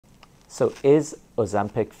So is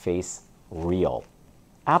Ozempic face real?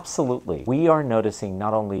 Absolutely. We are noticing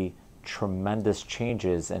not only tremendous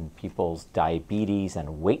changes in people's diabetes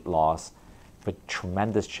and weight loss, but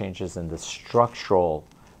tremendous changes in the structural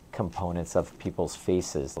components of people's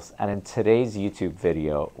faces. And in today's YouTube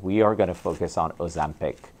video, we are going to focus on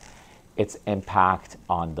Ozempic, its impact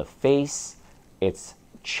on the face, its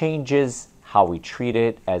changes, how we treat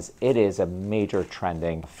it, as it is a major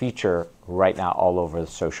trending feature right now all over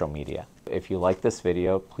social media. If you like this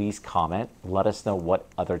video, please comment, let us know what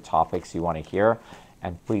other topics you want to hear,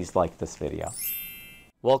 and please like this video.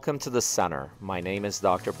 Welcome to the center. My name is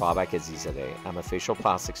Dr. Babak Azizzadeh. I'm a facial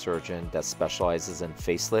plastic surgeon that specializes in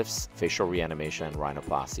facelifts, facial reanimation, and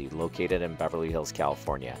rhinoplasty, located in Beverly Hills,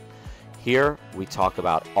 California. Here, we talk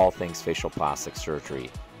about all things facial plastic surgery.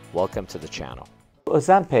 Welcome to the channel.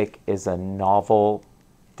 Ozempic is a novel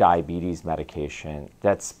diabetes medication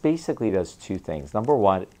that basically does two things. Number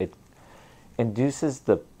one, it induces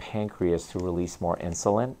the pancreas to release more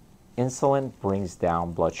insulin. Insulin brings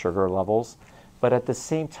down blood sugar levels, but at the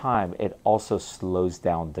same time, it also slows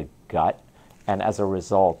down the gut, and as a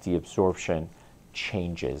result, the absorption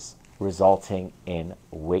changes, resulting in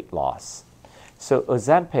weight loss. So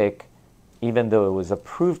Ozempic, even though it was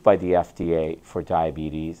approved by the FDA for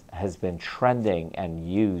diabetes, has been trending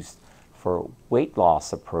and used for weight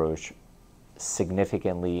loss approach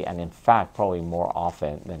significantly, and in fact probably more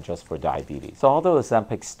often than just for diabetes. So although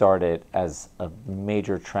Ozempic started as a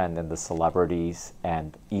major trend in the celebrities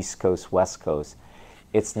and East Coast, West Coast,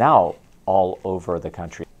 it's now all over the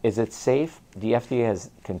country. Is it safe? The FDA has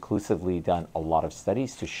conclusively done a lot of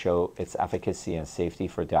studies to show its efficacy and safety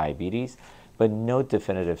for diabetes, but no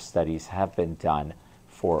definitive studies have been done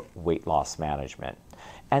for weight loss management.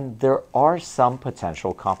 And there are some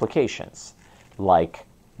potential complications like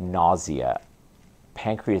nausea,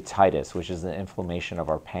 pancreatitis, which is an inflammation of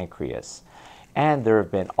our pancreas. And there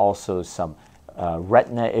have been also some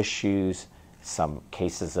retina issues, some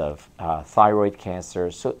cases of thyroid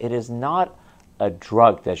cancer. So it is not a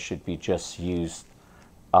drug that should be just used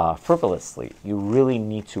frivolously. You really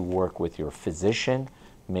need to work with your physician,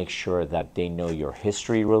 make sure that they know your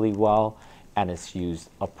history really well, and it's used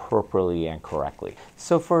appropriately and correctly.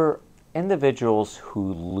 So for individuals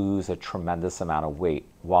who lose a tremendous amount of weight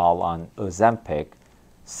while on Ozempic,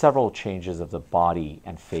 several changes of the body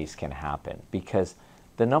and face can happen, because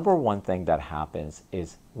the number one thing that happens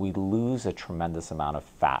is we lose a tremendous amount of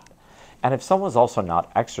fat. And if someone's also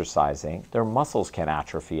not exercising, their muscles can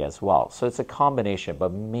atrophy as well. So it's a combination,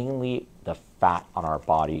 but mainly the fat on our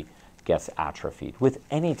body gets atrophied with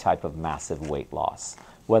any type of massive weight loss,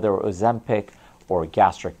 whether Ozempic or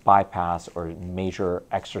gastric bypass or major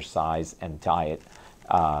exercise and diet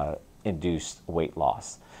induced weight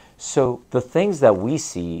loss. So the things that we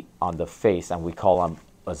see on the face, and we call them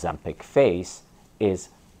Ozempic face, is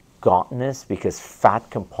gauntness, because fat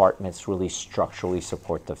compartments really structurally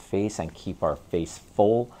support the face and keep our face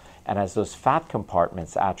full. And as those fat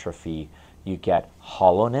compartments atrophy, you get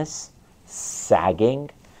hollowness, sagging,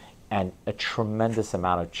 and a tremendous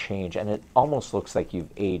amount of change. And it almost looks like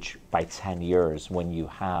you've aged by 10 years when you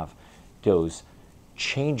have those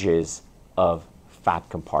changes of fat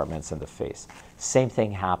compartments in the face. Same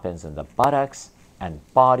thing happens in the buttocks and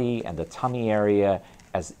body and the tummy area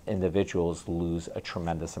as individuals lose a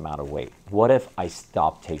tremendous amount of weight. What if I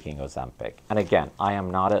stop taking Ozempic? And again, I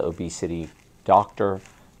am not an obesity doctor.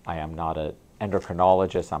 I am not an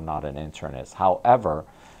endocrinologist. I'm not an internist. However,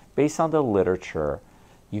 based on the literature,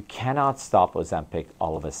 you cannot stop Ozempic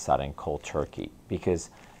all of a sudden cold turkey, because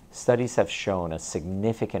studies have shown a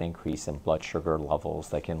significant increase in blood sugar levels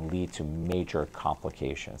that can lead to major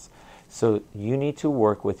complications. So you need to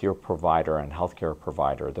work with your provider and healthcare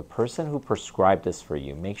provider, the person who prescribed this for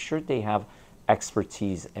you. Make sure they have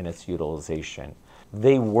expertise in its utilization.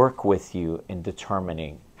 They work with you in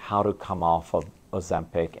determining how to come off of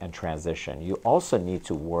Ozempic and transition. You also need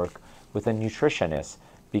to work with a nutritionist,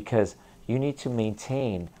 because you need to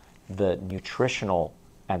maintain the nutritional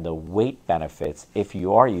and the weight benefits if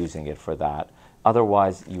you are using it for that.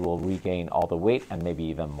 Otherwise, you will regain all the weight and maybe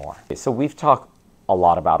even more. So we've talked a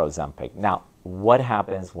lot about Ozempic. Now, what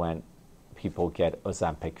happens when people get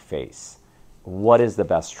Ozempic face? What is the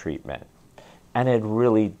best treatment? And it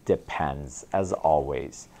really depends, as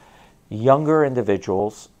always. Younger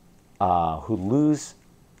individuals who lose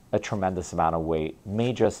a tremendous amount of weight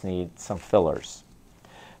may just need some fillers.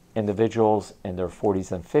 Individuals in their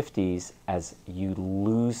 40s and 50s, as you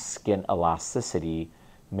lose skin elasticity,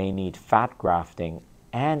 may need fat grafting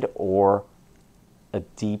and or a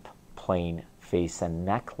deep plane face and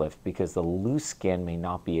neck lift, because the loose skin may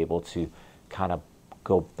not be able to kind of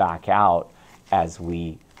go back out as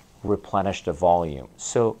we replenish the volume.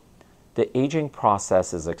 So the aging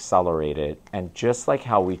process is accelerated, and just like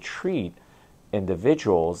how we treat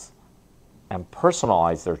individuals and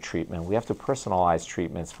personalize their treatment, we have to personalize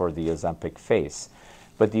treatments for the Ozempic face.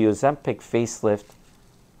 But the Ozempic facelift,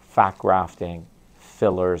 fat grafting,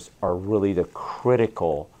 fillers are really the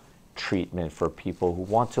critical treatment for people who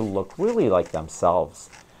want to look really like themselves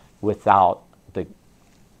without the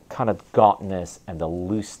kind of gauntness and the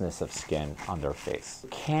looseness of skin on their face.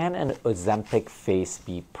 Can an Ozempic face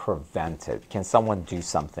be prevented? Can someone do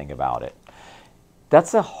something about it?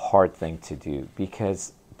 That's a hard thing to do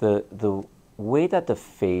because the way that the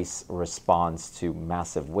face responds to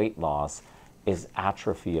massive weight loss is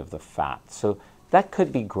atrophy of the fat. So that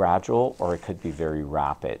could be gradual or it could be very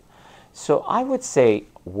rapid. So I would say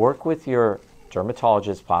work with your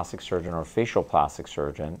dermatologist, plastic surgeon, or facial plastic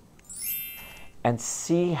surgeon and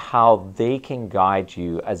see how they can guide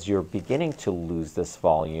you as you're beginning to lose this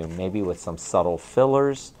volume, maybe with some subtle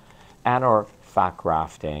fillers and or fat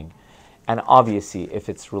grafting. And obviously, if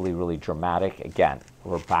it's really, really dramatic, again,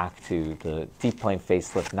 we're back to the deep plane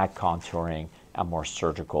facelift, neck contouring, and more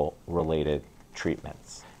surgical related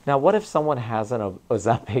treatments. Now, what if someone has an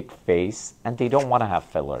Ozempic face and they don't want to have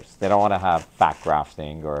fillers? They don't want to have fat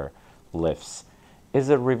grafting or lifts. Is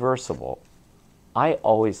it reversible? I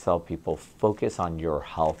always tell people, focus on your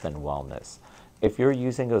health and wellness. If you're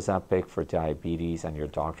using Ozempic for diabetes and your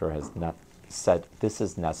doctor has not said this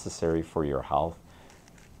is necessary for your health,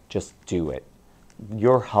 just do it.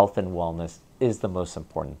 Your health and wellness is the most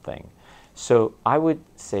important thing. So I would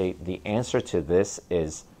say the answer to this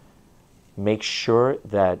is make sure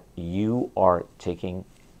that you are taking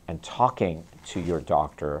and talking to your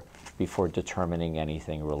doctor before determining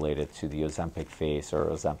anything related to the Ozempic face or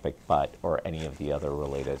Ozempic butt or any of the other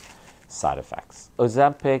related side effects.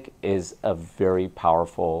 Ozempic is a very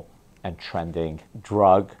powerful and trending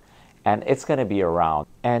drug, and it's going to be around.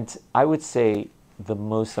 And I would say the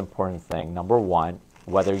most important thing, number one,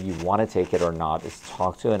 whether you want to take it or not, is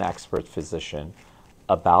talk to an expert physician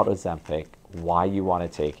about Ozempic, why you want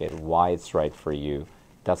to take it, why it's right for you.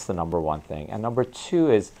 That's the number one thing. And number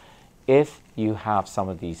two is if you have some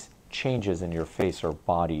of these changes in your face or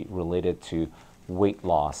body related to weight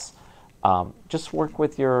loss, just work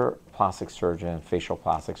with your plastic surgeon, facial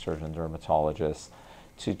plastic surgeon, dermatologist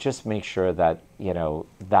to just make sure that, you know,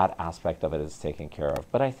 that aspect of it is taken care of.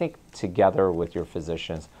 But I think together with your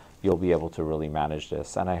physicians, you'll be able to really manage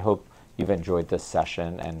this. And I hope you've enjoyed this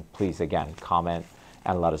session. And please, again, comment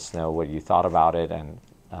and let us know what you thought about it and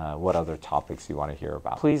what other topics you want to hear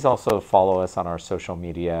about. Please also follow us on our social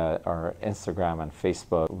media, our Instagram and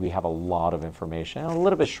Facebook. We have a lot of information, a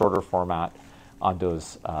little bit shorter format on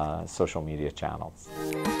those social media channels.